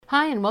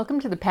Hi, and welcome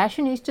to the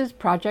Passionistas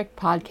Project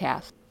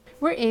podcast.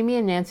 We're Amy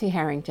and Nancy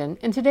Harrington,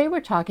 and today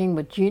we're talking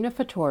with Gina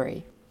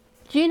Fattore.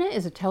 Gina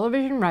is a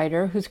television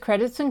writer whose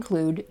credits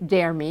include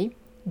Dare Me,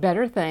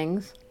 Better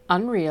Things,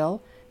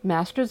 Unreal,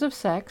 Masters of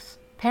Sex,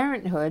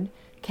 Parenthood,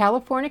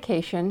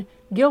 Californication,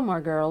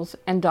 Gilmore Girls,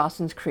 and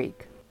Dawson's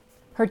Creek.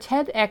 Her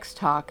TEDx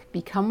talk,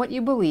 Become What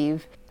You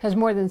Believe, has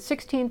more than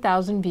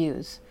 16,000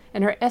 views,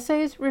 and her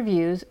essays,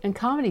 reviews, and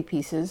comedy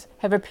pieces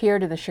have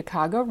appeared in the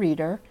Chicago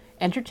Reader,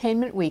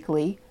 Entertainment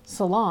Weekly,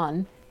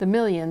 Salon, The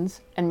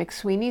Millions, and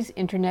McSweeney's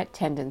Internet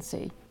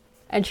Tendency.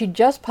 And she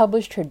just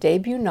published her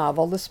debut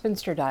novel, The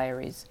Spinster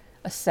Diaries,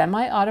 a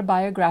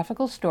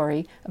semi-autobiographical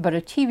story about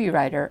a TV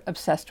writer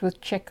obsessed with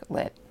chick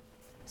lit.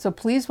 So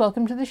please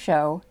welcome to the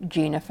show,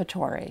 Gina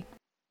Fattore.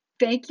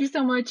 Thank you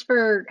so much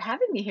for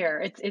having me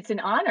here. It's an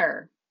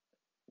honor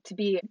to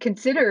be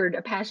considered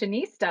a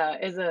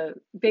passionista is a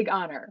big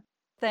honor.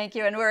 Thank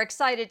you, and we're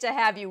excited to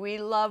have you. We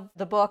love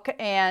the book,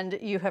 and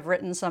you have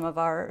written some of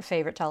our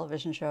favorite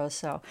television shows,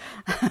 so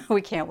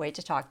we can't wait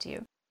to talk to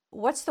you.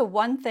 What's the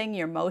one thing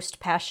you're most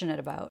passionate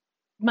about?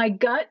 My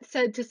gut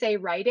said to say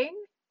writing,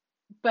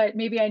 but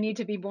maybe I need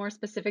to be more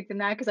specific than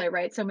that because I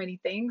write so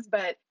many things,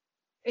 but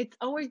it's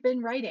always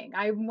been writing.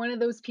 I'm one of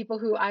those people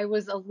who I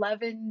was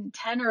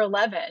 10 or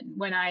 11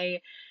 when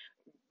I,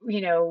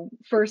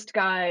 first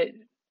got,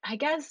 I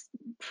guess,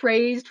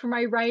 praised for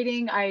my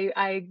writing.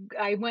 I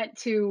went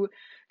to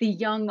the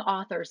Young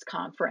Authors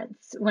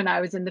Conference when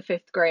I was in the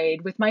fifth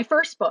grade with my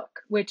first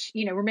book, which,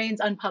 remains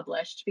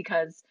unpublished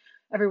because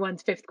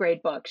everyone's fifth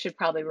grade book should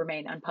probably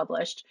remain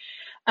unpublished.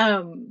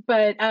 Yeah,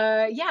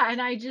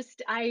 and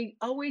I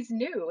always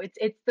knew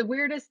it's the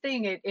weirdest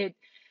thing.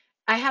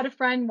 I had a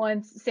friend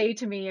once say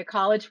to me, a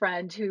college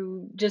friend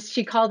who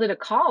she called it a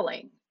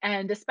calling.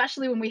 And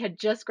especially when we had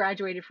just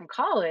graduated from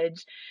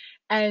college.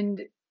 And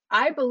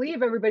I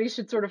believe everybody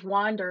should sort of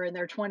wander in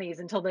their 20s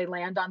until they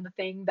land on the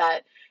thing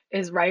that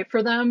is right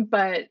for them.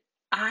 But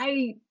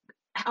I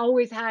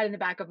always had in the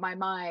back of my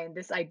mind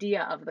this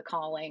idea of the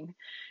calling,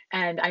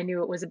 and I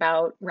knew it was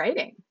about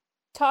writing.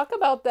 Talk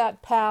about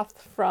that path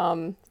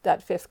from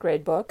that fifth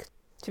grade book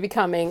to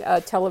becoming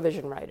a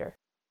television writer.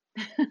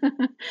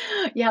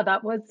 Yeah,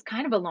 that was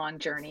kind of a long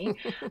journey.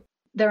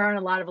 There aren't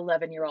a lot of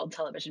 11-year-old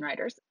television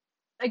writers.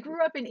 I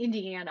grew up in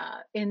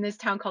Indiana in this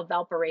town called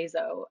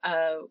Valparaiso,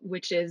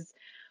 which is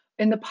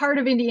in the part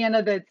of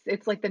Indiana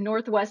it's like the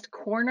northwest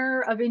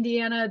corner of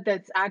Indiana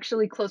that's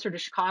actually closer to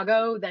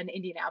Chicago than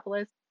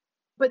Indianapolis,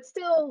 but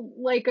still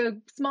like a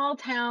small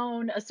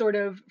town, a sort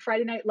of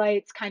Friday Night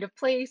Lights kind of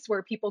place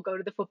where people go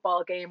to the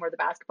football game or the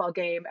basketball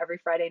game every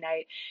Friday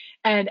night.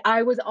 And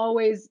I was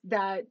always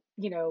that,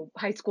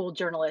 high school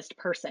journalist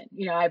person.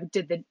 I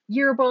did the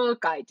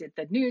yearbook, I did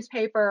the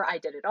newspaper, I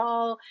did it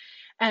all.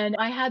 And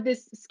I had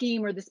this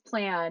scheme or this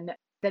plan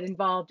that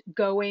involved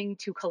going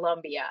to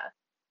Columbia,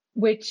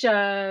 which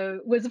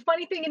was a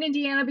funny thing in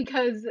Indiana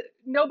because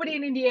nobody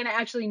in Indiana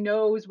actually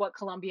knows what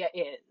Columbia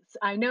is.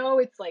 I know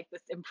it's like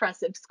this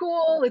impressive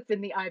school, it's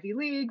in the Ivy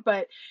League,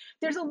 but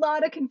there's a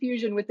lot of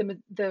confusion with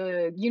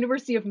the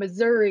University of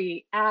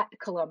Missouri at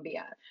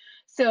Columbia.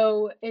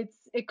 So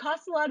it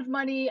costs a lot of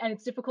money and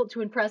it's difficult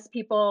to impress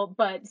people,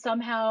 but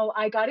somehow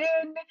I got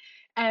in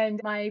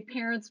and my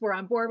parents were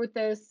on board with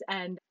this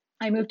and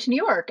I moved to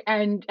New York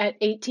and at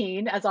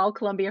 18, as all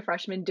Columbia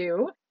freshmen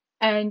do.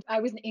 And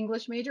I was an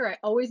English major. I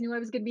always knew I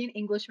was going to be an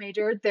English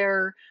major.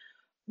 There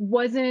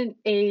wasn't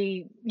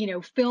a,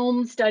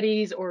 film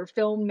studies or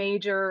film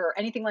major or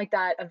anything like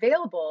that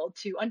available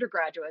to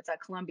undergraduates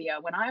at Columbia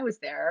when I was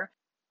there.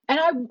 And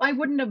I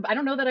wouldn't have, I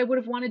don't know that I would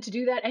have wanted to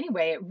do that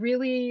anyway. It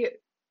really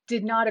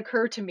did not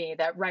occur to me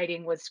that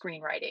writing was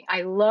screenwriting.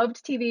 I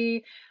loved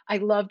TV, I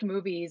loved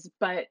movies,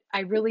 but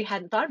I really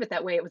hadn't thought of it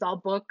that way. It was all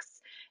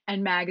books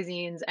and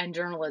magazines and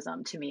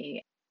journalism to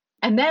me.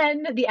 And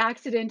then the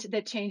accident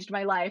that changed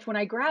my life when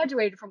I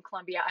graduated from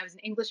Columbia, I was an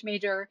English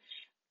major.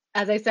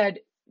 As I said,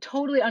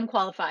 totally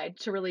unqualified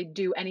to really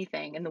do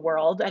anything in the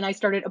world. And I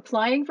started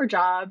applying for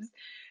jobs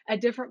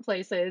at different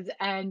places.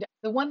 And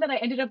the one that I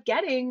ended up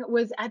getting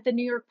was at the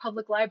New York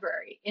Public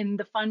Library in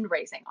the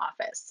fundraising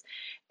office.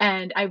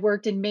 And I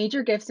worked in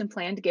major gifts and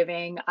planned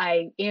giving.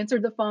 I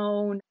answered the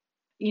phone.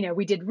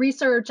 We did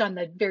research on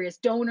the various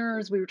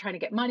donors we were trying to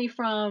get money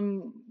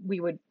from.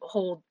 We would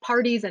hold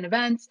parties and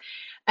events.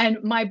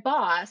 And my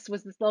boss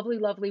was this lovely,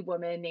 lovely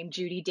woman named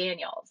Judy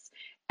Daniels.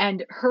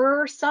 And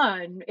her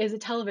son is a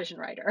television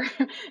writer.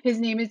 His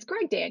name is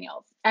Greg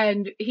Daniels.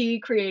 And he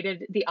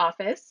created The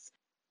Office,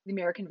 the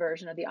American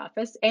version of The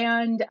Office,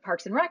 and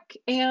Parks and Rec,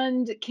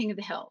 and King of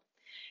the Hill.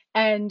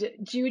 And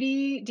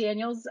Judy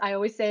Daniels, I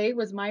always say,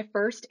 was my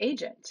first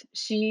agent.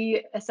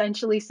 She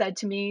essentially said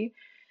to me,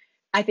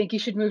 I think you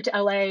should move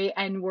to LA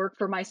and work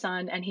for my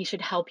son, and he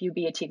should help you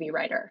be a TV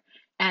writer.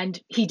 And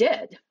he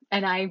did.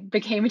 And I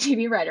became a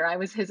TV writer. I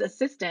was his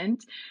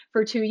assistant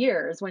for 2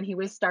 years when he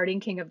was starting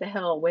King of the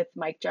Hill with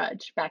Mike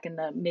Judge back in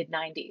the mid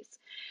 90s.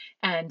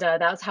 And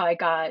that was how I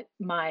got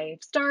my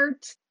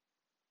start.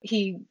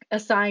 He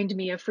assigned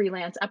me a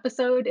freelance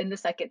episode in the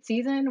second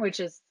season, which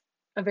is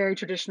a very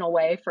traditional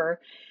way for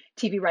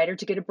TV writer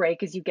to get a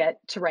break is you get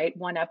to write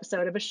one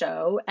episode of a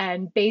show.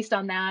 And based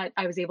on that,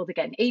 I was able to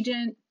get an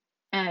agent,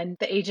 and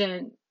the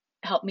agent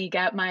helped me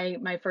get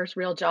my first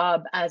real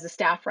job as a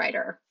staff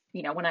writer,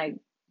 when I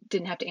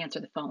didn't have to answer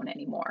the phone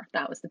anymore.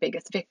 That was the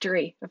biggest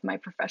victory of my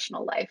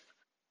professional life.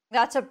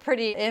 That's a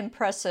pretty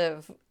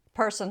impressive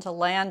person to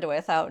land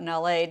with out in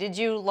LA. Did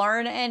you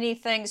learn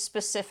anything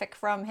specific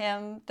from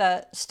him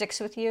that sticks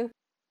with you?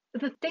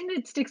 The thing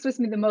that sticks with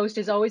me the most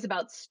is always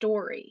about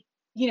story.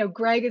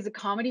 Greg is a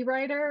comedy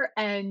writer,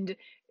 and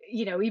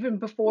even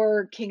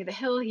before King of the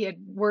Hill, he had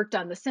worked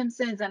on The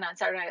Simpsons and on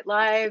Saturday Night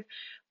Live,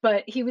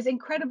 but he was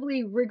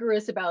incredibly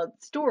rigorous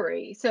about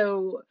story.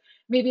 So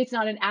maybe it's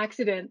not an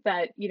accident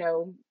that,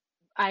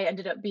 I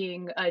ended up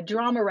being a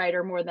drama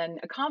writer more than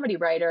a comedy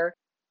writer.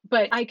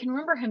 But I can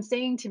remember him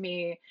saying to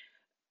me,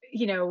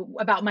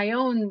 about my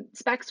own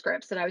spec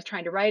scripts that I was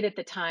trying to write at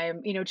the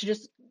time, to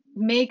just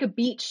make a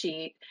beat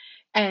sheet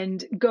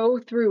and go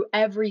through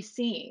every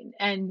scene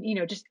and,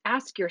 just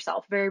ask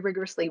yourself very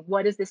rigorously,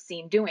 what is this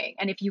scene doing?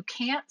 And if you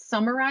can't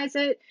summarize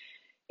it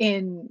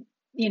in,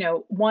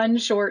 one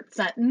short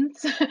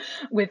sentence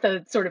with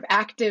a sort of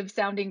active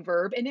sounding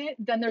verb in it,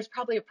 then there's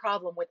probably a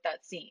problem with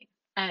that scene.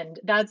 And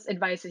that's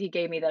advice that he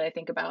gave me that I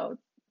think about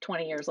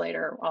 20 years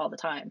later all the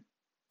time.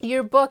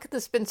 Your book, The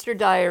Spinster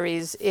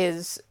Diaries,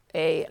 is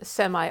a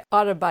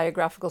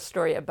semi-autobiographical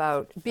story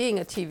about being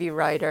a TV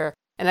writer.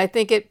 And I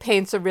think it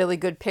paints a really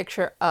good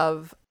picture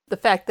of the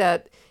fact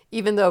that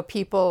even though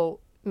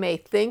people may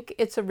think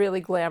it's a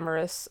really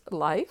glamorous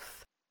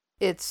life,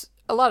 it's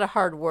a lot of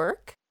hard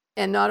work.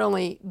 And not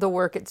only the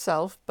work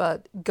itself,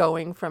 but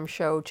going from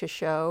show to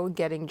show,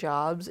 getting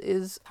jobs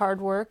is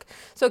hard work.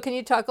 So can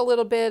you talk a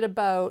little bit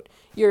about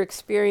your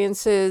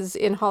experiences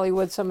in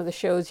Hollywood, some of the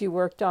shows you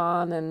worked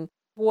on, and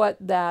what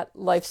that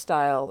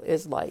lifestyle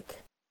is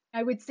like?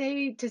 I would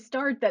say to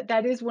start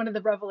that is one of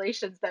the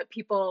revelations that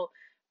people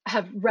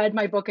have read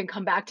my book and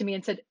come back to me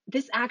and said,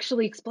 this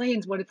actually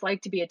explains what it's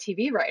like to be a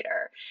TV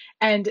writer.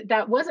 And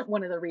that wasn't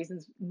one of the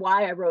reasons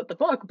why I wrote the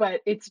book,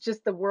 but it's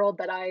just the world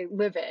that I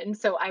live in.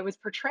 So I was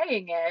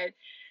portraying it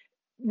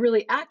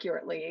really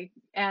accurately.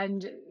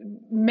 And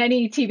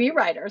many TV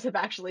writers have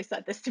actually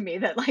said this to me,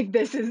 that like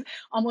this is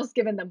almost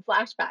given them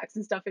flashbacks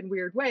and stuff in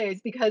weird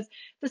ways, because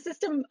the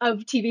system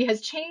of TV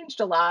has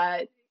changed a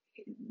lot.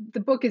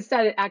 The book is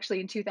set actually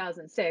in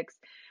 2006,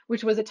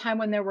 which was a time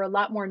when there were a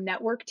lot more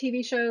network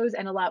TV shows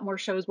and a lot more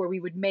shows where we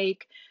would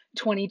make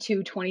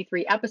 22,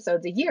 23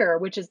 episodes a year,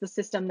 which is the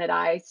system that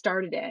I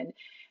started in.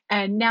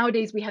 And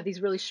nowadays we have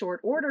these really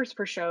short orders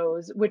for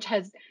shows, which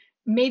has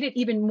made it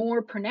even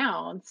more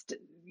pronounced.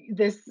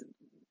 This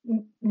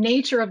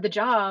nature of the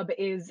job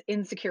is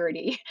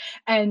insecurity.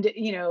 And,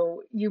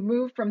 you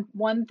move from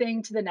one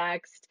thing to the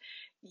next.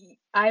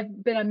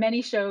 I've been on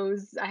many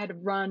shows. I had a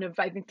run of,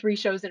 I think, 3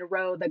 shows in a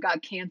row that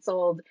got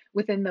canceled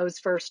within those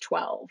first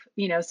 12.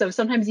 So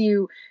sometimes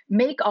you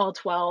make all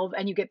 12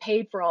 and you get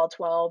paid for all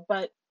 12.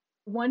 But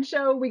one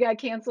show we got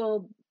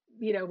canceled,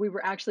 we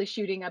were actually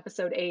shooting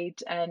episode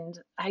 8, and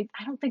I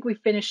don't think we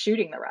finished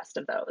shooting the rest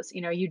of those.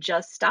 You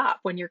just stop.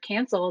 When you're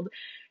canceled,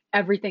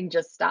 everything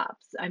just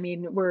stops. I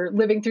mean, we're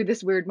living through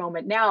this weird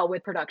moment now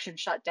with production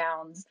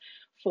shutdowns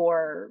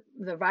for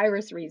the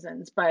virus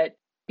reasons, but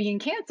being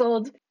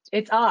canceled,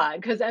 it's odd,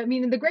 because I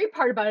mean, the great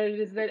part about it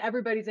is that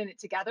everybody's in it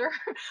together,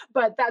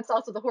 but that's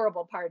also the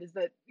horrible part, is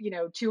that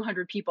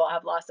 200 people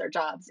have lost their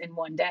jobs in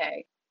one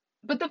day.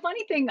 But the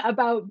funny thing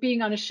about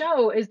being on a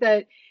show is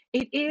that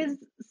it is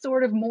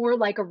sort of more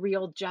like a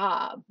real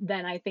job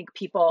than I think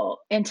people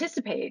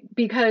anticipate,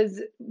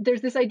 because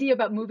there's this idea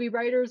about movie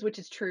writers, which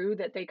is true,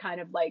 that they kind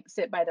of like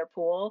sit by their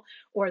pool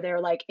or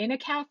they're like in a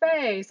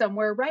cafe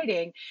somewhere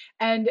writing.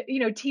 And,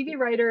 TV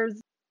writers,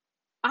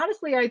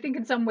 honestly, I think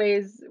in some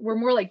ways we're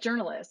more like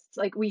journalists.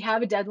 Like, we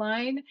have a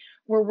deadline,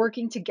 we're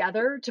working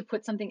together to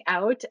put something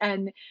out.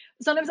 And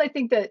sometimes I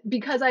think that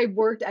because I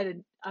worked at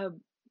a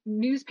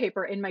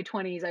newspaper in my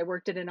 20s, I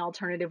worked at an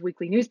alternative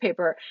weekly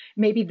newspaper.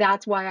 Maybe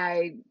that's why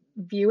I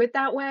view it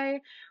that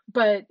way.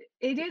 But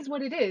it is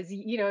what it is.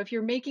 If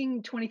you're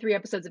making 23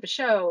 episodes of a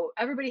show,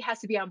 everybody has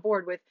to be on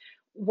board with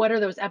what are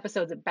those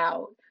episodes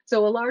about.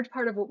 So a large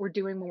part of what we're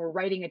doing when we're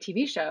writing a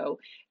TV show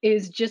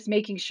is just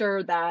making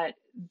sure that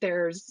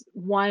there's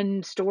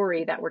one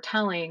story that we're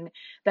telling,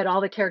 that all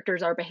the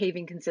characters are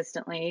behaving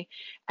consistently.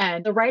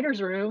 And the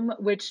writer's room,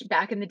 which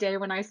back in the day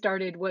when I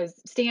started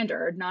was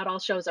standard, not all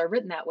shows are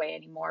written that way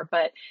anymore,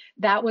 but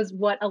that was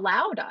what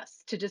allowed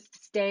us to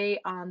just stay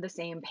on the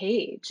same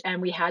page.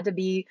 And we had to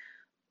be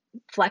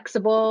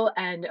flexible.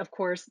 And of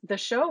course, the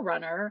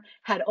showrunner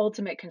had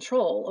ultimate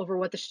control over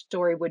what the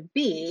story would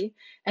be.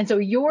 And so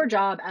your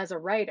job as a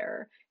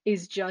writer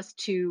is just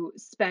to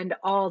spend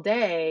all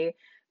day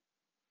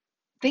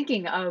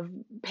thinking of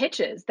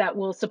pitches that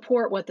will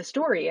support what the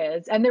story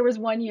is. And there was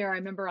one year I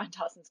remember on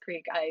Dawson's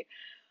Creek,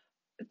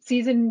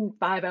 season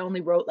 5, I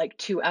only wrote like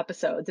 2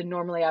 episodes, and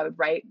normally I would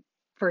write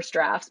first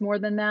drafts more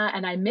than that.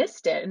 And I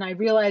missed it. And I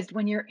realized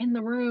when you're in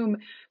the room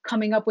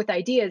coming up with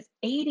ideas,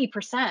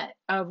 80%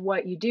 of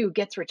what you do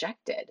gets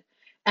rejected.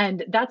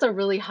 And that's a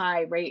really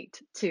high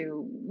rate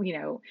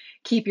to,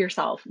 keep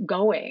yourself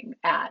going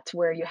at,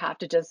 where you have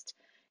to just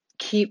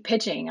keep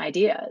pitching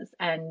ideas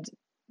and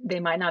they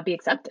might not be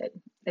accepted.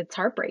 It's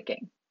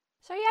heartbreaking.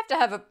 So you have to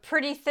have a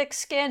pretty thick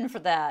skin for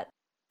that.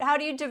 How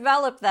do you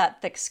develop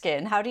that thick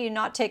skin? How do you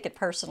not take it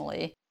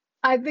personally?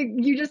 I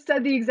think you just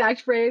said the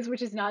exact phrase,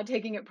 which is not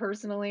taking it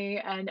personally.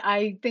 And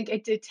I think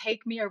it did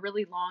take me a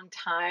really long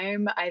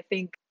time. I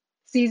think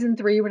season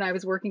 3, when I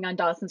was working on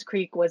Dawson's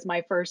Creek, was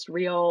my first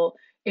real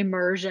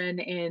immersion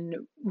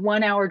in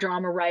 1 hour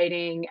drama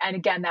writing. And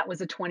again, that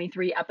was a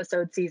 23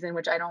 episode season,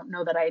 which I don't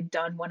know that I had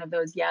done one of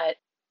those yet.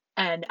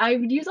 And I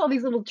would use all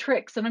these little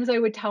tricks. Sometimes I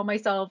would tell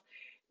myself,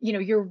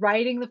 you're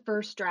writing the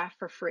first draft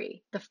for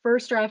free. The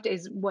first draft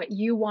is what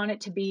you want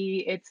it to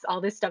be. It's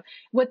all this stuff.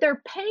 What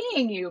they're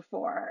paying you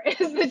for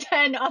is the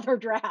 10 other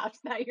drafts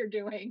that you're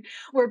doing,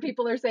 where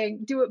people are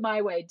saying, do it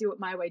my way, do it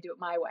my way, do it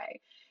my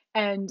way.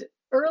 And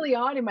early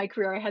on in my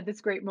career, I had this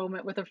great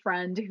moment with a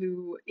friend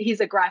who he's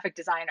a graphic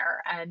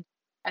designer. And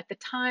at the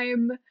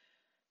time,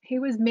 he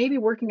was maybe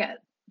working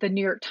at the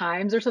New York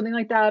Times or something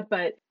like that.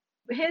 But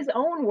his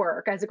own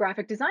work as a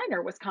graphic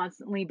designer was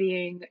constantly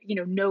being,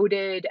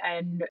 noted,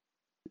 and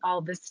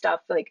all this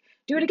stuff like,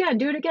 do it again,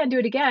 do it again, do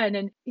it again.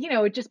 And,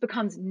 it just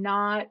becomes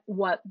not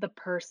what the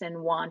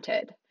person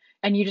wanted.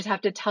 And you just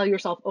have to tell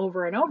yourself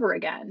over and over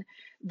again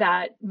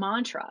that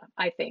mantra,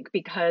 I think,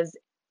 because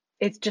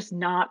it's just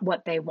not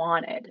what they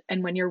wanted.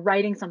 And when you're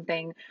writing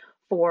something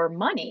for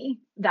money,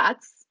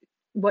 that's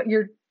what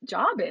your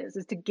job is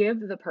to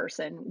give the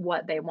person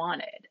what they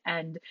wanted.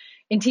 And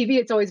in TV,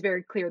 it's always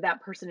very clear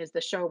that person is the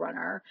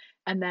showrunner.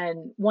 And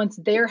then once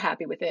they're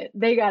happy with it,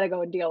 they got to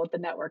go and deal with the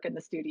network and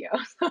the studio.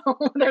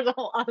 So there's a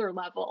whole other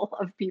level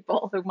of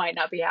people who might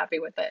not be happy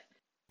with it.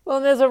 Well,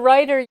 and as a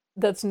writer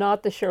that's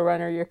not the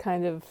showrunner, you're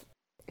kind of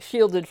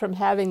shielded from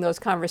having those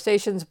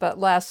conversations. But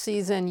last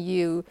season,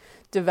 you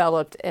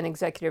developed and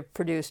executive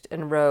produced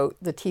and wrote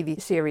the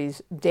TV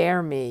series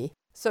Dare Me.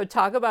 So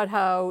talk about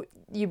how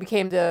you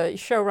became the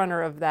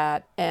showrunner of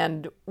that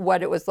and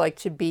what it was like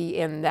to be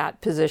in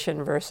that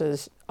position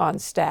versus on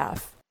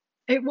staff.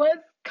 It was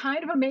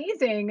kind of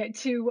amazing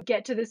to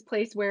get to this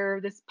place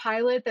where this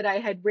pilot that I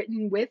had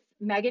written with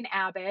Megan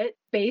Abbott,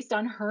 based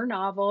on her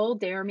novel,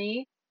 Dare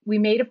Me, we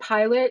made a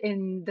pilot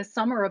in the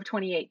summer of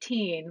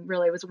 2018,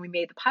 really was when we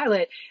made the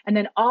pilot. And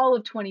then all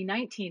of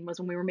 2019 was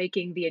when we were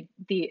making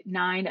the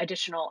 9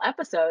 additional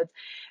episodes.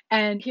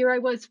 And here I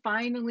was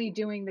finally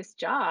doing this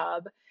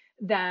job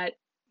that,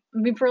 I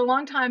mean, for a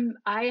long time,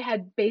 I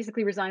had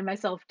basically resigned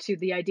myself to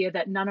the idea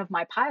that none of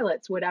my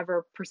pilots would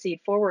ever proceed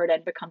forward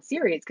and become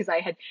series, because I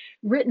had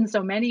written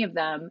so many of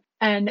them.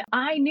 And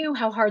I knew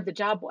how hard the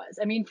job was.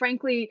 I mean,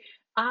 frankly,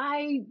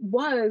 I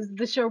was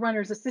the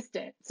showrunner's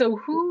assistant. So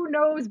who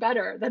knows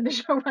better than the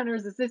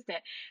showrunner's assistant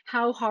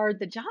how hard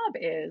the job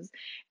is?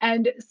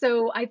 And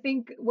so I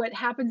think what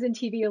happens in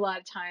TV a lot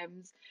of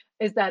times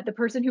is that the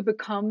person who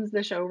becomes the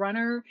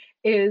showrunner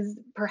is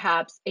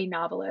perhaps a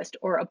novelist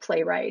or a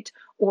playwright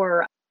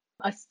or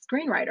a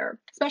screenwriter,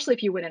 especially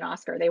if you win an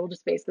Oscar. They will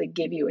just basically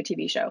give you a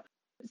TV show.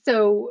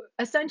 So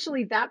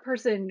essentially, that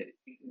person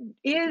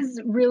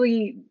is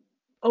really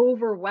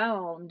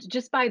overwhelmed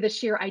just by the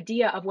sheer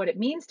idea of what it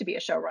means to be a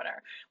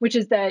showrunner, which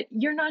is that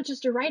you're not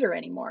just a writer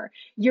anymore.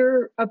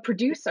 You're a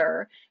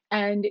producer,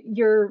 and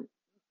you're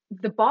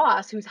the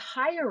boss who's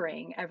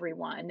hiring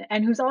everyone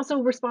and who's also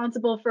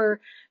responsible for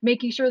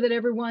making sure that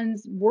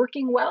everyone's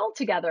working well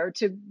together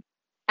to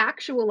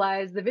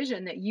actualize the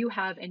vision that you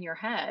have in your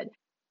head.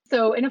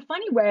 So, in a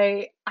funny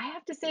way, I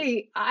have to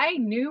say, I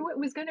knew it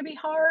was going to be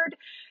hard.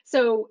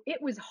 So,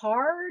 it was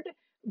hard,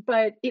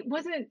 but it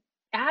wasn't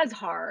as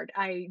hard,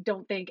 I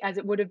don't think, as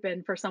it would have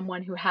been for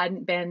someone who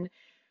hadn't been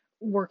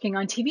working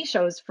on TV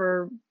shows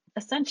for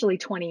essentially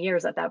 20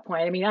 years at that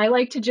point. I mean, I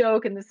like to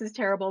joke, and this is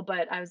terrible,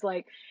 but I was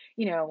like,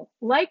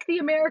 like the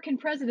American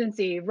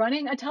presidency,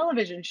 running a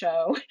television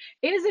show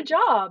is a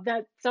job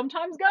that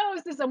sometimes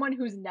goes to someone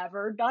who's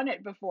never done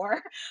it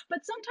before.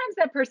 But sometimes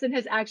that person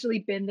has actually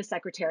been the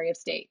Secretary of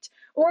State,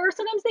 or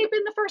sometimes they've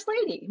been the First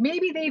Lady.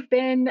 Maybe they've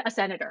been a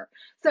senator.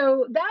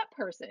 So that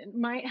person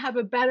might have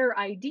a better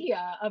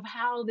idea of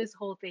how this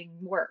whole thing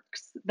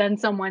works than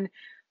someone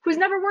who's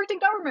never worked in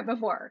government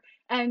before.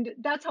 And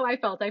that's how I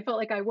felt. I felt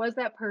like I was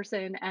that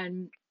person.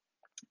 And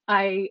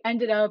I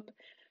ended up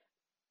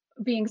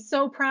being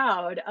so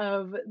proud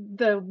of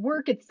the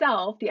work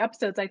itself. The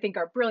episodes, I think,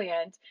 are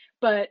brilliant,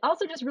 but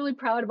also just really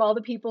proud of all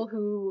the people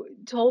who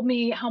told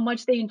me how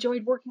much they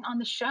enjoyed working on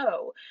the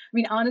show. I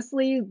mean,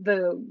 honestly,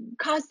 the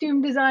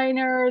costume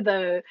designer,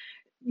 the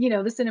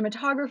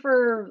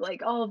cinematographer,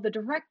 like all of the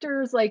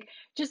directors, like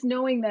just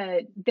knowing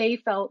that they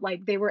felt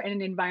like they were in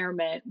an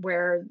environment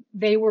where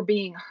they were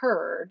being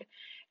heard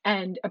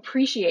and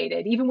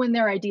appreciated, even when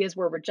their ideas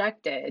were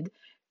rejected,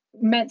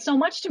 meant so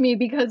much to me,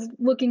 because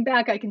looking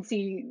back, I can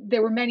see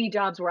there were many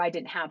jobs where I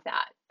didn't have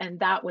that.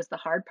 And that was the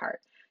hard part,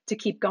 to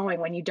keep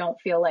going when you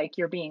don't feel like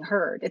you're being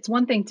heard. It's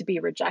one thing to be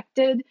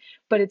rejected,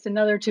 but it's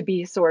another to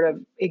be sort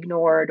of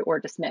ignored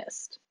or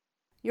dismissed.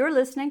 You're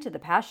listening to the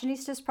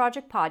Passionistas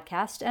Project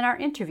podcast and our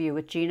interview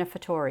with Gina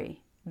Fattore.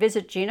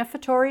 Visit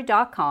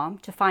ginafattore.com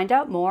to find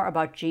out more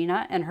about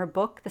Gina and her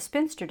book, The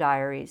Spinster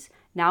Diaries,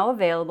 now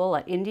available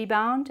at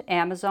IndieBound,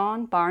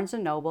 Amazon, Barnes &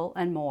 Noble,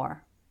 and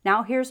more.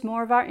 Now here's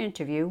more of our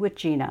interview with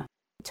Gina.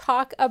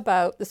 Talk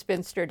about The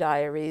Spinster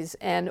Diaries,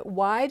 and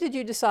why did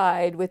you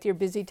decide, with your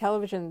busy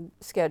television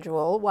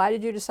schedule, why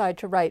did you decide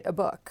to write a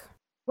book?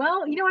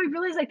 Well, I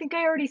realized I think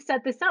I already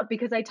set this up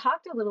because I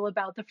talked a little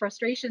about the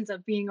frustrations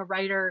of being a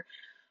writer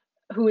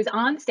who is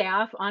on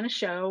staff on a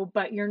show,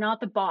 but you're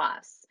not the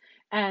boss.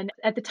 And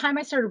at the time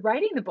I started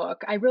writing the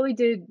book, I really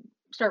did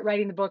start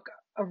writing the book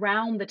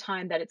around the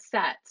time that it's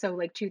set. So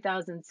like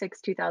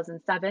 2006,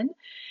 2007.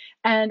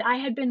 And I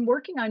had been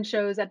working on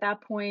shows at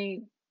that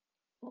point,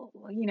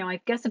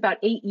 I guess about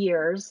 8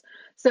 years.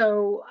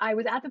 So I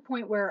was at the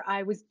point where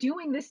I was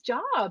doing this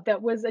job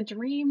that was a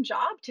dream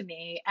job to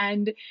me.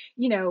 And,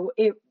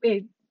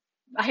 it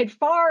I had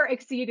far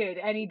exceeded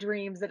any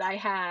dreams that I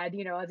had,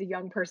 as a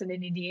young person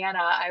in Indiana.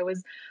 I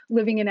was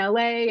living in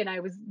LA and I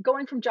was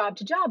going from job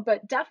to job,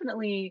 but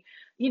definitely,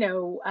 you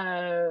know,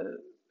 uh,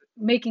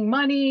 making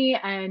money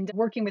and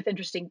working with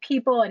interesting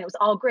people. And it was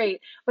all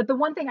great. But the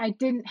one thing I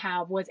didn't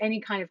have was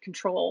any kind of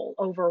control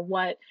over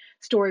what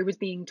story was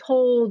being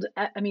told.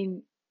 I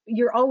mean,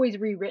 you're always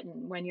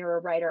rewritten when you're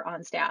a writer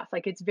on staff.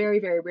 Like it's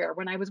very, very rare.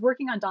 When I was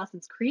working on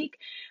Dawson's Creek,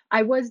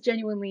 I was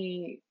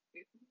genuinely,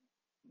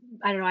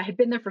 I don't know, I had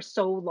been there for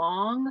so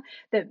long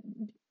that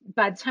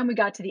by the time we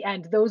got to the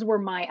end, those were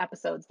my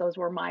episodes. Those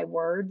were my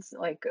words,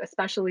 like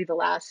especially the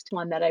last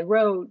one that I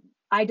wrote.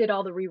 I did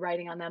all the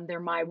rewriting on them. They're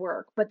my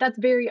work, but that's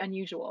very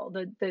unusual.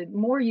 The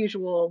more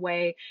usual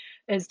way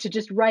is to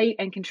just write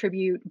and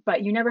contribute,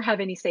 but you never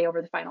have any say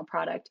over the final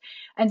product.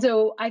 And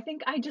so I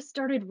think I just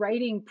started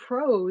writing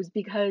prose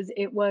because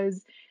it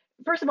was,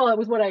 first of all, it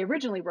was what I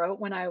originally wrote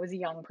when I was a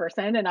young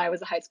person and I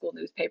was a high school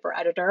newspaper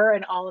editor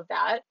and all of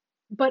that,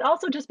 but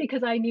also just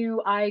because I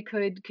knew I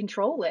could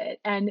control it.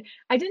 And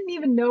I didn't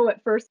even know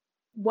at first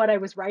what I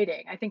was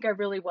writing. I think I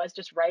really was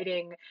just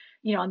writing,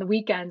 on the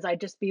weekends,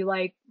 I'd just be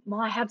like, well,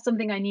 I have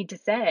something I need to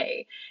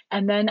say.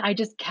 And then I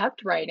just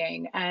kept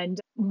writing and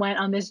went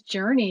on this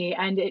journey.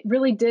 And it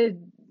really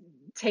did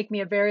take me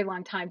a very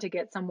long time to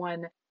get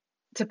someone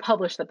to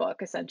publish the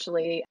book,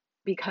 essentially,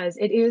 because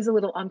it is a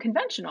little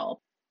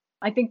unconventional.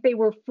 I think they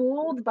were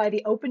fooled by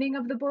the opening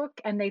of the book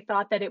and they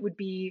thought that it would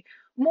be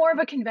more of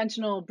a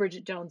conventional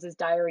Bridget Jones's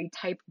Diary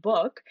type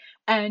book.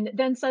 And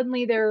then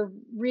suddenly they're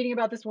reading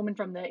about this woman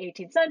from the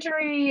 18th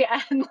century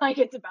and like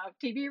it's about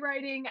TV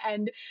writing.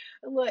 And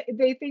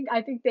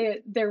I think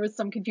that there was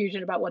some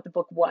confusion about what the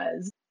book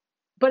was.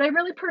 But I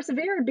really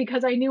persevered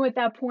because I knew at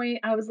that point,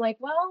 I was like,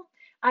 well,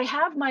 I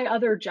have my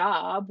other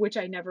job, which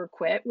I never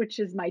quit, which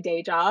is my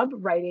day job,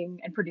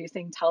 writing and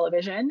producing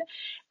television.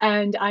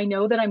 And I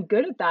know that I'm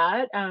good at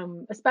that.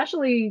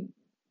 Especially,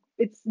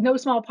 it's no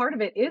small part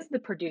of it is the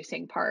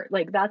producing part.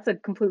 Like, that's a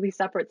completely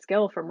separate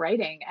skill from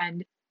writing.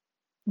 And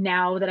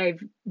now that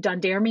I've done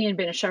Dare Me and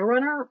been a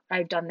showrunner,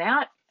 I've done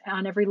that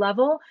on every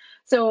level.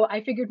 So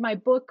I figured my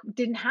book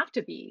didn't have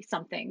to be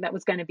something that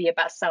was going to be a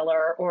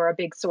bestseller or a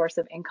big source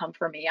of income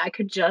for me. I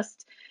could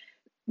just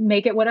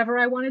make it whatever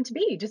I wanted to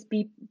be, just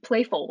be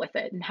playful with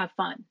it and have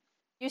fun.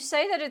 You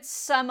say that it's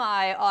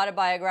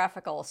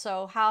semi-autobiographical,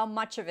 so how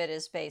much of it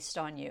is based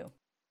on you?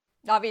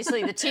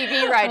 Obviously, the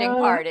TV writing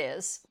part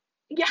is.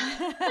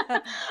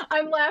 Yeah.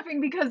 I'm laughing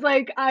because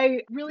like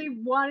I really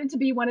wanted to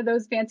be one of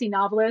those fancy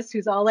novelists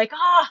who's all like,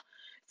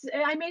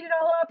 I made it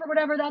all up or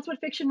whatever. That's what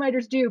fiction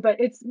writers do, but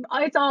it's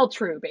all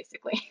true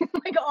basically.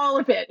 Like all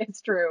of it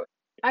is true.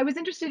 I was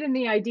interested in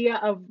the idea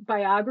of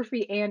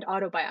biography and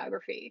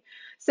autobiography.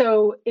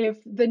 So if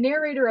the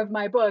narrator of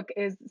my book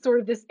is sort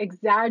of this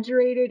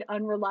exaggerated,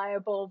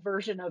 unreliable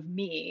version of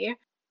me,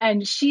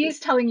 and she's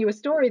telling you a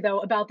story though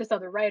about this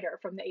other writer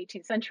from the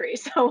 18th century.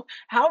 So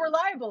how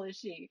reliable is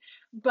she?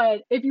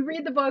 But if you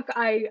read the book,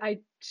 I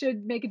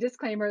should make a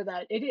disclaimer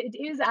that it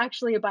is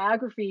actually a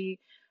biography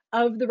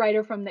of the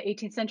writer from the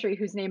 18th century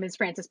whose name is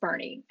Frances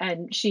Burney.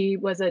 And she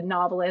was a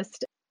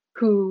novelist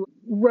who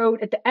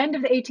wrote at the end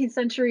of the 18th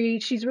century.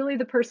 She's really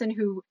the person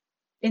who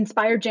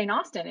inspired Jane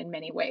Austen in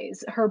many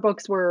ways. Her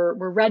books were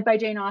read by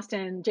Jane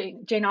Austen.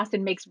 Jane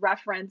Austen makes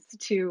reference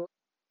to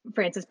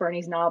Frances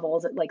Burney's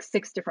novels at like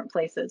 6 different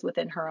places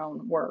within her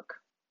own work.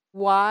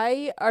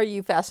 Why are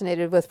you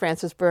fascinated with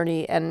Frances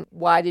Burney, and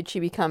why did she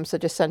become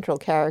such a central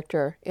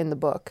character in the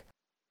book?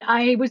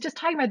 I was just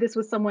talking about this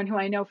with someone who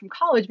I know from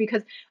college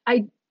because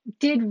I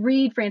did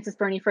read Frances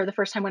Burney for the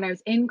first time when I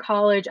was in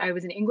college. I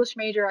was an English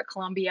major at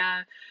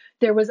Columbia.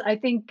 There was, I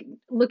think,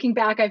 looking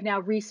back, I've now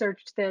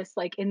researched this,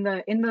 like in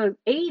the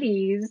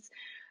 80s,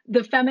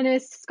 the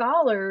feminist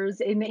scholars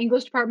in the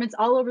English departments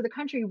all over the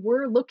country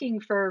were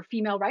looking for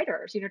female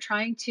writers,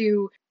 trying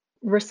to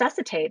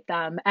resuscitate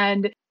them.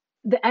 And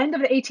the end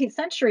of the 18th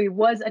century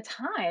was a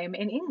time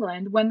in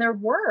England when there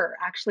were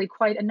actually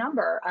quite a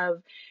number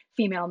of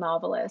female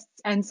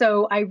novelists. And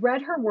so I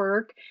read her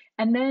work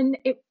and then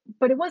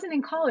but it wasn't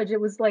in college. It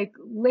was like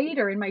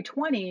later in my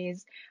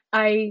 20s,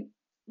 I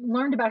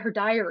learned about her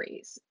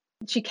diaries.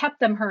 She kept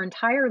them her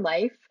entire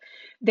life.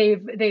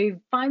 They've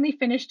finally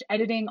finished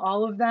editing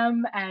all of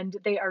them, and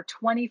they are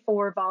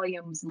 24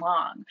 volumes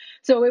long.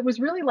 So it was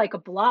really like a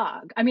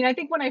blog. I mean, I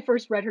think when I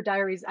first read her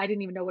diaries, I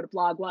didn't even know what a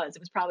blog was.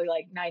 It was probably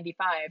like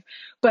 95,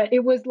 but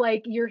it was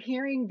like you're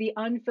hearing the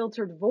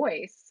unfiltered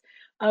voice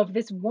of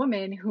this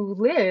woman who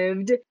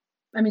lived.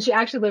 I mean, she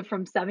actually lived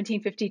from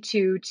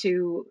 1752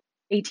 to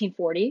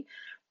 1840.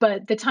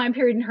 But the time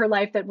period in her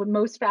life that what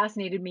most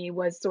fascinated me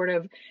was sort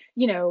of,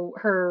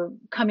 her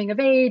coming of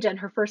age, and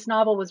her first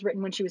novel was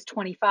written when she was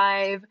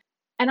 25.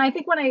 And I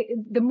think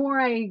the more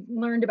I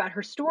learned about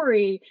her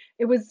story,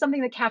 it was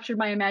something that captured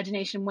my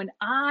imagination when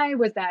I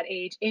was that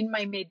age in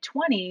my mid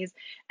 20s.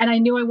 And I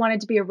knew I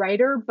wanted to be a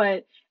writer,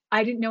 but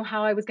I didn't know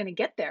how I was going to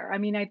get there. I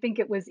mean, I think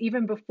it was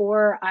even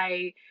before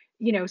I,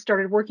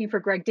 started working for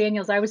Greg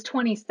Daniels. I was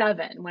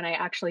 27 when I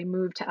actually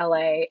moved to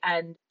LA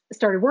and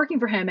started working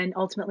for him, and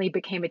ultimately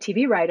became a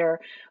TV writer.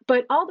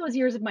 But all those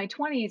years of my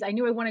 20s, I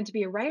knew I wanted to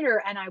be a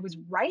writer, and I was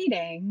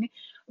writing.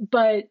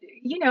 But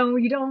you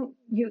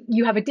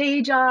have a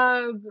day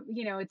job,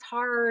 it's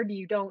hard.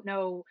 You don't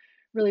know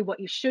really what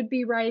you should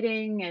be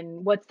writing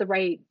and what's the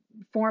right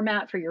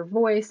format for your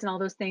voice and all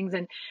those things.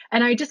 And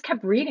I just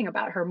kept reading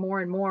about her more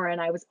and more, and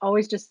I was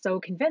always just so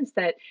convinced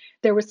that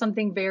there was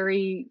something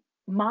very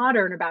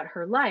modern about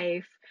her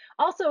life.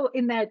 Also,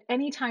 in that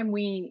anytime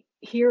we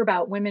hear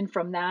about women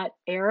from that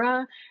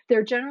era,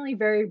 they're generally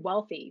very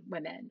wealthy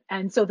women.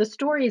 And so the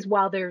stories,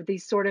 while they're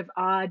these sort of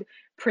odd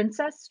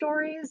princess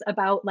stories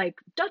about like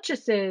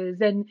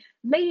duchesses and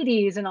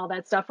ladies and all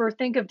that stuff, or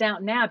think of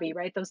Downton Abbey,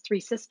 right? Those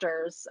three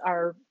sisters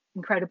are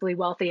incredibly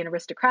wealthy and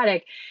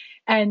aristocratic.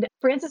 And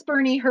Frances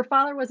Burney, her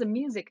father was a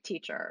music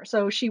teacher.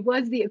 So she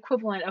was the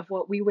equivalent of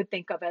what we would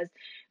think of as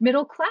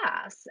middle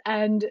class.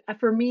 And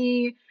for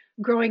me,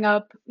 growing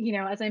up,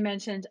 as I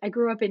mentioned, I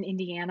grew up in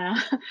Indiana.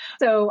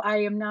 So I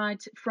am not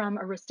from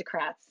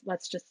aristocrats,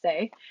 let's just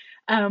say.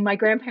 My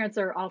grandparents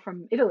are all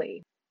from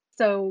Italy.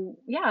 So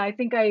yeah, I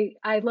think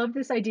I love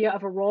this idea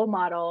of a role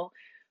model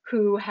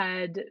who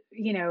had,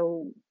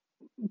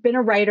 been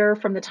a writer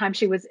from the time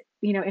she was,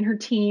 in her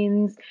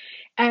teens.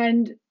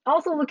 And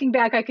also looking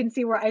back, I can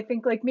see where I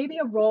think like maybe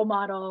a role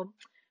model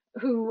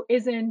who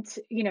isn't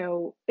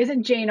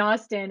Jane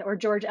Austen or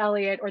George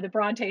Eliot or the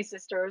Bronte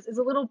sisters is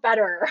a little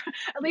better.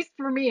 At least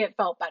for me, it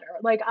felt better.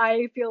 Like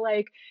I feel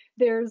like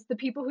there's the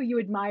people who you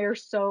admire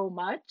so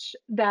much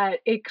that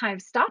it kind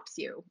of stops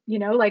you,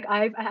 like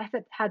I've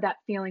had that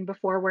feeling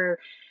before where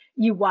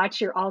you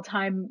watch your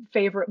all-time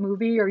favorite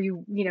movie, or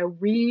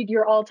read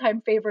your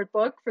all-time favorite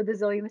book for the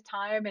zillionth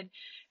time,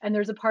 and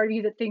there's a part of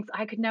you that thinks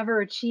I could never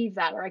achieve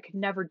that, or I could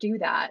never do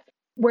that.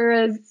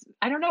 Whereas,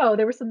 I don't know,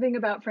 there was something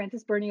about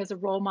Frances Burney as a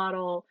role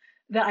model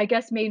that I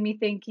guess made me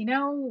think,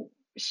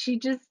 she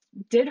just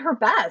did her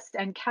best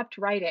and kept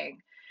writing.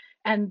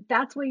 And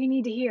that's what you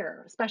need to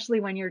hear, especially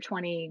when you're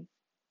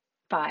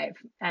 25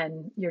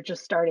 and you're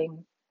just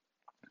starting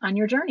on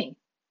your journey.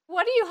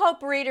 What do you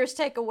hope readers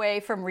take away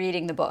from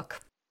reading the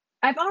book?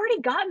 I've already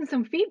gotten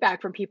some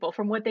feedback from people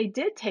from what they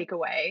did take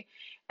away.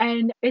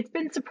 And it's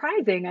been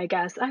surprising, I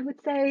guess. I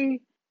would say,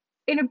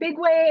 in a big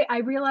way, I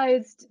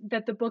realized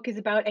that the book is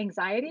about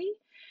anxiety.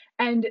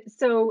 And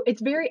so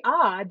it's very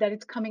odd that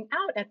it's coming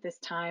out at this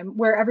time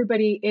where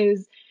everybody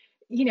is,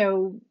 you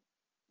know,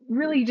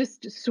 really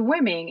just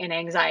swimming in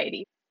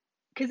anxiety.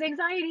 Because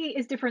anxiety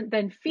is different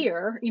than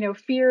fear.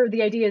 Fear,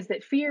 the idea is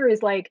that fear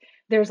is like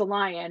there's a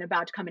lion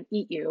about to come and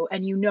eat you,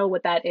 and you know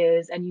what that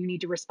is, and you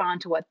need to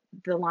respond to what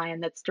the lion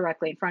that's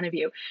directly in front of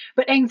you.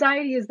 But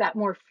anxiety is that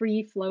more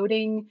free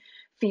floating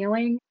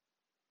feeling.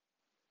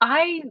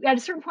 At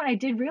a certain point, I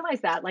did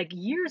realize that like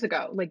years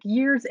ago, like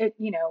years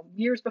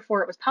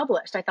before it was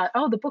published, I thought,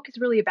 oh, the book is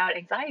really about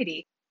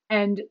anxiety.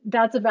 And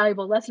that's a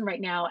valuable lesson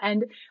right now.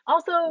 And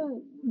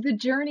also the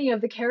journey of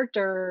the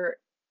character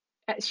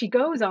she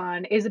goes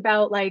on is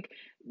about like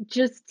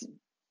just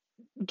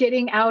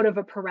getting out of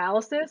a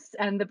paralysis.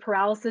 And the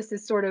paralysis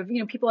is sort of,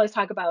 people always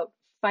talk about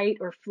fight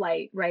or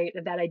flight, right?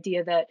 That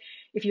idea that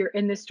if you're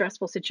in this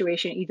stressful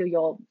situation, either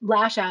you'll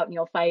lash out and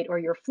you'll fight, or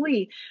you'll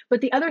flee.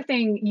 But the other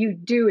thing you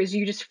do is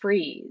you just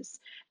freeze.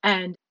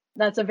 And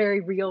that's a very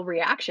real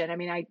reaction. I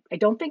mean, I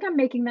don't think I'm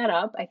making that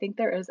up. I think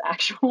there is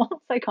actual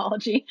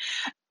psychology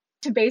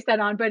to base that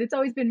on, but it's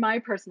always been my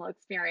personal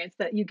experience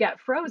that you get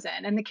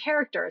frozen and the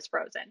character is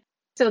frozen.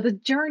 So the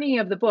journey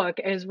of the book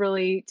is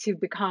really to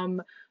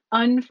become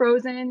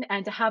unfrozen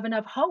and to have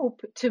enough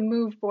hope to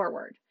move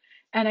forward.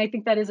 And I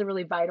think that is a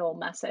really vital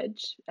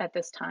message at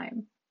this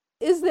time.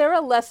 Is there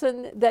a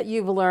lesson that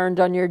you've learned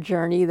on your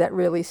journey that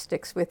really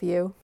sticks with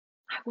you?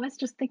 I was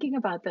just thinking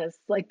about this,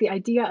 like the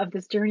idea of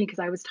this journey, because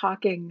I was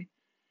talking.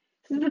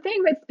 This is the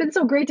thing. It's been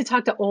so great to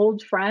talk to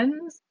old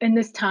friends in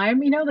this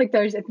time, like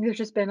I think there's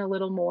just been a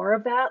little more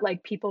of that,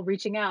 like people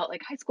reaching out,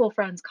 like high school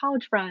friends,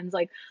 college friends,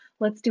 like,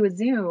 let's do a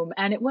Zoom.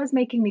 And it was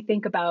making me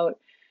think about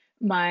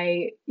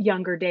my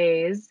younger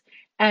days.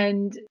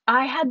 And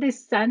I had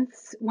this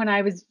sense when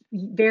I was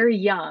very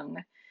young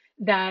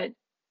that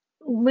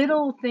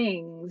little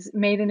things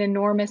made an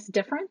enormous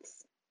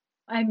difference.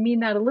 I mean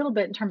that a little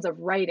bit in terms of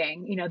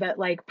writing, that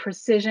like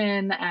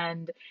precision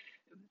and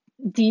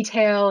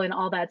detail and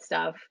all that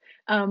stuff.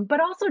 But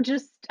also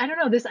just, I don't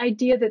know, this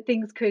idea that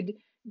things could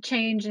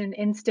change in an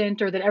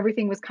instant or that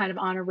everything was kind of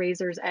on a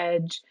razor's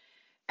edge.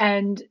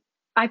 And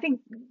I think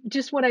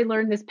just what I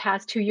learned this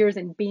past 2 years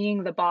in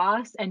being the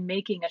boss and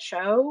making a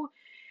show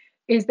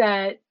is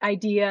that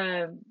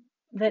idea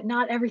that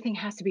not everything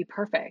has to be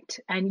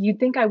perfect. And you'd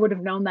think I would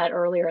have known that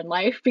earlier in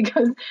life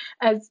because,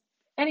 as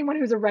anyone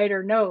who's a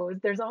writer knows,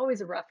 there's always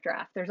a rough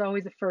draft, there's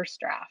always a first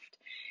draft.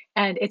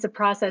 And it's a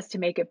process to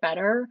make it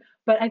better.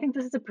 But I think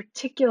this is a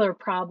particular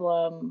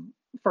problem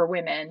for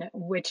women,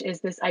 which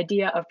is this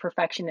idea of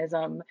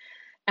perfectionism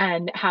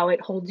and how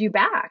it holds you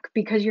back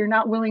because you're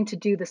not willing to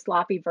do the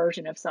sloppy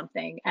version of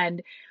something.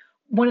 And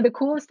one of the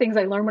coolest things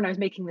I learned when I was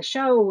making the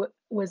show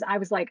was I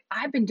was like,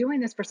 I've been doing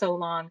this for so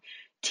long.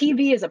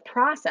 TV is a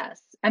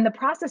process, and the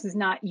process is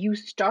not you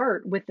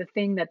start with the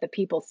thing that the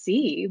people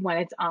see when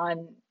it's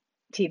on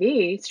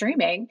TV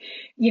streaming.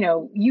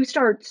 You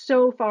start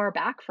so far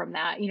back from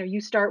that.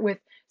 You start with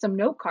some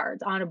note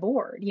cards on a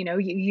board.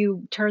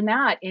 You turn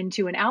that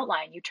into an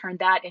outline, you turn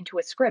that into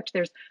a script.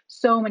 There's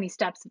so many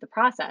steps of the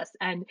process.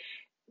 And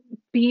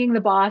being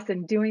the boss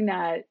and doing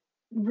that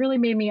really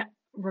made me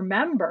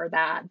remember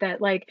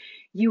that like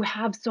you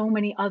have so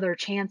many other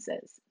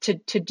chances to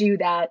do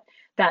that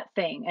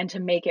thing and to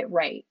make it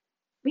right.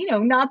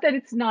 Not that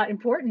it's not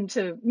important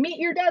to meet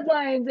your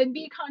deadlines and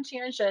be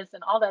conscientious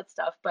and all that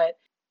stuff, but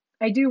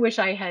I do wish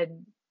I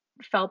had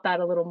felt that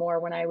a little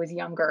more when I was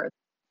younger.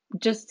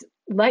 Just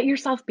let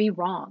yourself be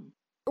wrong.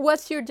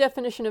 What's your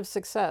definition of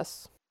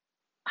success?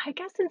 I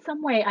guess in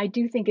some way I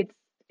do think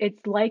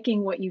it's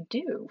liking what you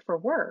do for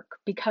work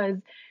because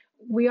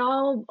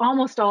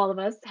almost all of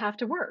us have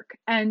to work.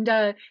 And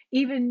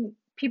even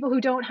people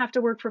who don't have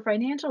to work for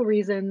financial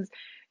reasons,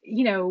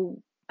 you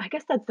know, I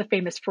guess that's the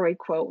famous Freud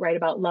quote, right,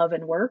 about love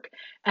and work.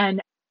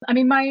 And I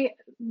mean, I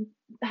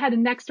had a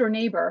next door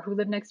neighbor who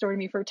lived next door to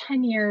me for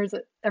 10 years,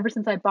 ever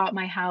since I bought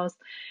my house.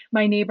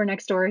 My neighbor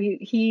next door,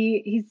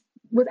 he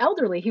was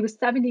elderly. He was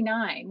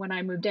 79 when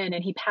I moved in,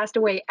 and he passed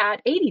away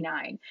at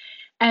 89.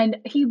 And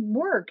he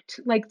worked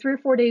like 3 or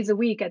 4 days a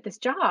week at this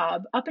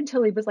job up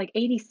until he was like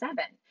 87.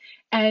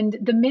 And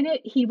the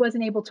minute he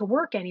wasn't able to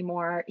work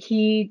anymore,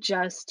 he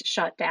just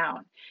shut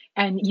down.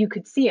 And you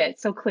could see it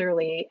so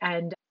clearly.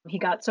 And he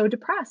got so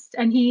depressed.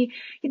 And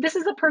this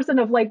is a person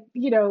of like,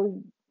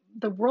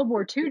 the World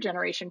War II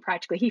generation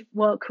practically.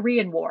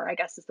 Korean War, I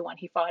guess, is the one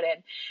he fought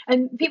in.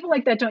 And people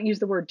like that don't use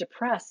the word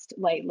depressed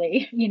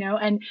lightly,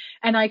 and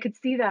I could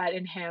see that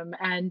in him.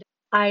 And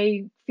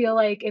I feel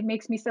like it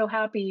makes me so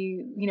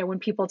happy, when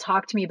people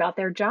talk to me about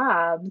their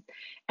jobs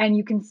and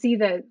you can see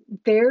that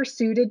they're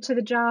suited to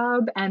the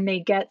job and they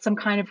get some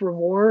kind of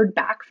reward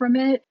back from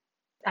it.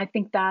 I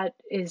think that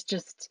is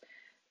just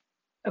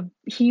a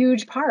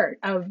huge part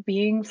of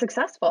being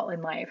successful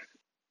in life.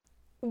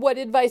 What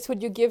advice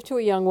would you give to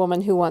a young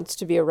woman who wants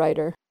to be a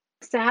writer?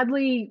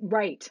 Sadly,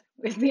 write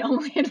is the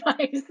only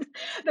advice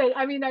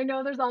I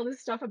know there's all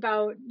this stuff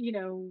about,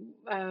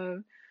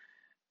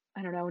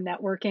 I don't know,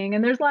 networking,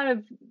 and there's a lot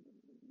of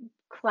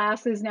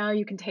classes now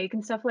you can take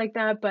and stuff like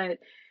that, but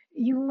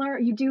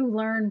you do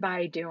learn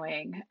by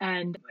doing.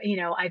 And,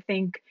 I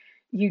think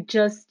you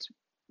just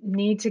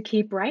need to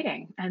keep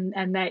writing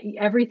and that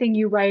everything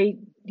you write,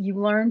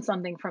 you learn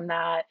something from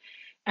that.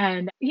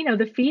 And,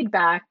 the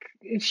feedback,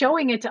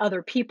 showing it to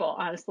other people,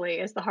 honestly,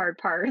 is the hard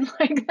part.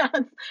 Like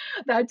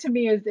that to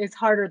me is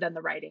harder than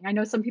the writing. I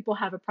know some people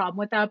have a problem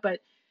with that, but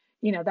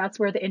that's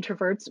where the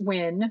introverts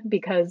win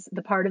because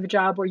the part of the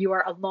job where you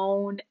are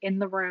alone in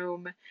the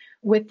room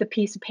with the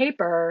piece of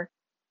paper,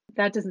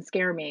 that doesn't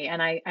scare me.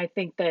 And I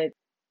think that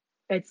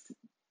it's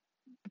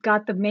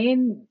got the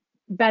main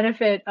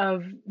benefit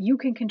of you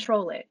can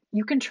control it.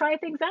 You can try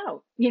things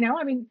out,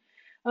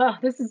 oh,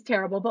 this is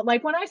terrible. But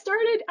like when I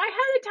started, I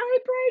had a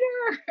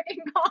typewriter in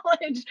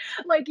college.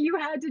 Like you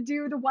had to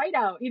do the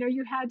whiteout,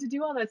 you had to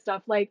do all that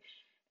stuff. Like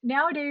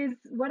nowadays,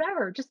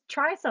 whatever, just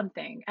try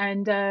something.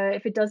 And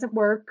if it doesn't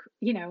work,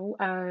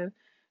 I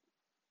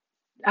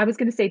was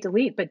going to say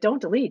delete, but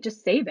don't delete,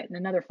 just save it in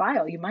another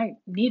file. You might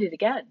need it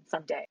again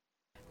someday.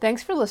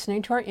 Thanks for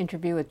listening to our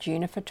interview with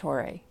Gina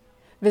Fattore.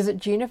 Visit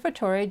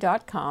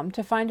ginafattore.com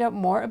to find out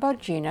more about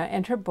Gina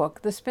and her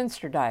book, The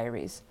Spinster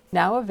Diaries,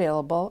 now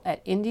available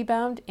at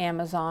IndieBound,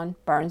 Amazon,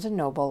 Barnes &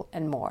 Noble,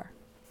 and more.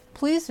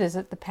 Please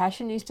visit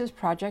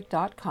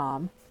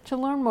thepassionistasproject.com to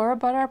learn more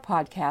about our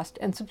podcast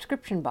and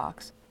subscription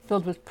box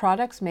filled with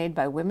products made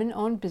by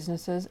women-owned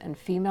businesses and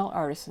female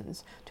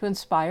artisans to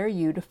inspire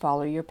you to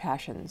follow your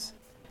passions.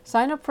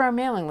 Sign up for our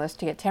mailing list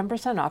to get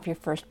 10% off your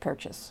first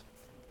purchase.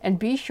 And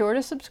be sure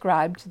to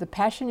subscribe to the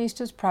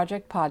Passionistas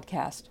Project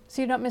podcast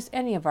so you don't miss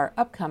any of our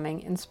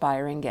upcoming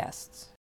inspiring guests.